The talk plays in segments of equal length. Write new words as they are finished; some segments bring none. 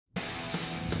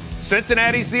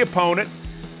Cincinnati's the opponent.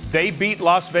 They beat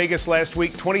Las Vegas last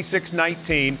week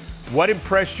 26-19. What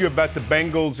impressed you about the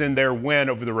Bengals in their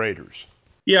win over the Raiders?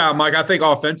 Yeah, Mike, I think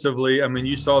offensively, I mean,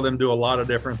 you saw them do a lot of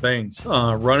different things.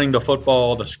 Running the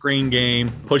football, the screen game,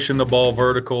 pushing the ball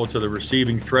vertical to the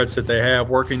receiving threats that they have,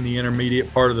 working the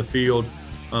intermediate part of the field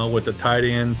with the tight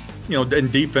ends.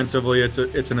 And defensively,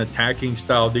 it's an attacking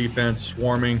style defense,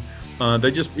 swarming.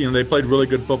 They played really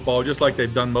good football, just like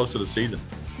they've done most of the season.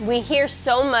 We hear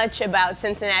so much about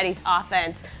Cincinnati's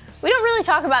offense. We don't really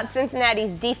talk about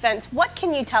Cincinnati's defense. What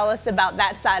can you tell us about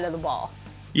that side of the ball?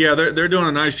 Yeah, they're doing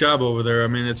a nice job over there. I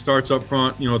mean, it starts up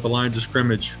front, with the lines of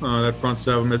scrimmage. That front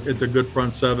seven, it's a good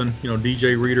front seven.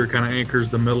 DJ Reader kind of anchors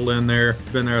the middle in there.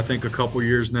 Been there, I think, a couple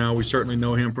years now. We certainly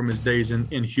know him from his days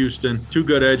in Houston. Two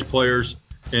good edge players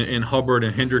in Hubbard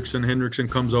and Hendrickson. Hendrickson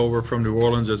comes over from New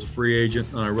Orleans as a free agent,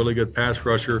 a really good pass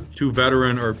rusher. Two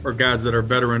veteran or guys that are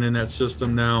veteran in that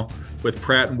system now with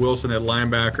Pratt and Wilson at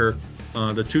linebacker.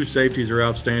 The two safeties are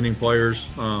outstanding players,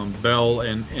 Bell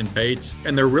and Bates,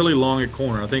 and they're really long at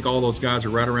corner. I think all those guys are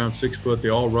right around 6 foot. They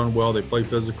all run well. They play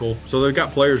physical. So they've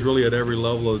got players really at every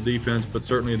level of the defense, but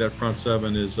certainly that front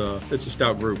seven it's a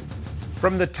stout group.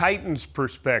 From the Titans'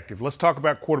 perspective, let's talk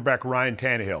about quarterback Ryan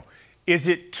Tannehill. Is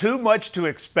it too much to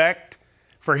expect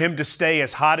for him to stay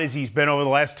as hot as he's been over the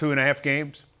last 2.5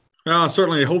 games?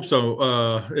 Certainly hope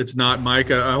so. It's not,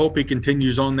 Mike. I hope he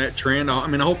continues on that trend. I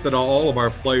hope that all of our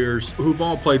players who've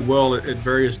all played well at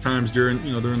various times during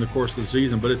the course of the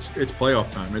season, but it's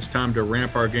playoff time. It's time to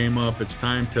ramp our game up. It's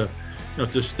time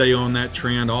to stay on that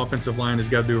trend. Offensive line has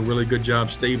got to do a really good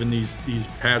job staving these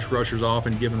pass rushers off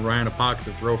and giving Ryan a pocket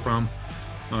to throw from.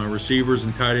 Receivers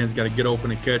and tight ends got to get open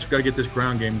and catch. We've got to get this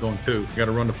ground game going too. We've got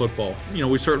to run the football.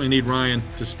 We certainly need Ryan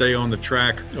to stay on the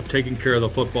track of taking care of the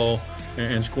football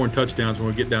and scoring touchdowns when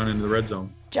we get down into the red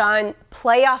zone. John,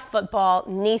 playoff football,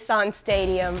 Nissan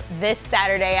Stadium this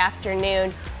Saturday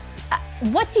afternoon.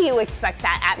 What do you expect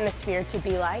that atmosphere to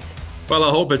be like? Well, I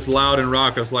hope it's loud and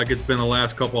raucous like it's been the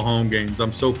last couple home games.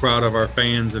 I'm so proud of our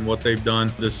fans and what they've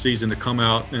done this season to come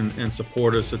out and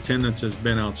support us. Attendance has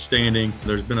been outstanding.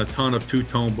 There's been a ton of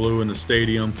two-tone blue in the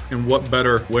stadium. And what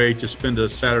better way to spend a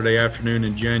Saturday afternoon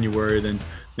in January than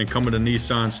coming to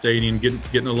Nissan Stadium,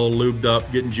 getting a little lubed up,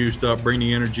 getting juiced up, bringing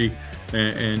the energy,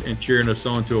 and cheering us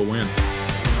on to a win.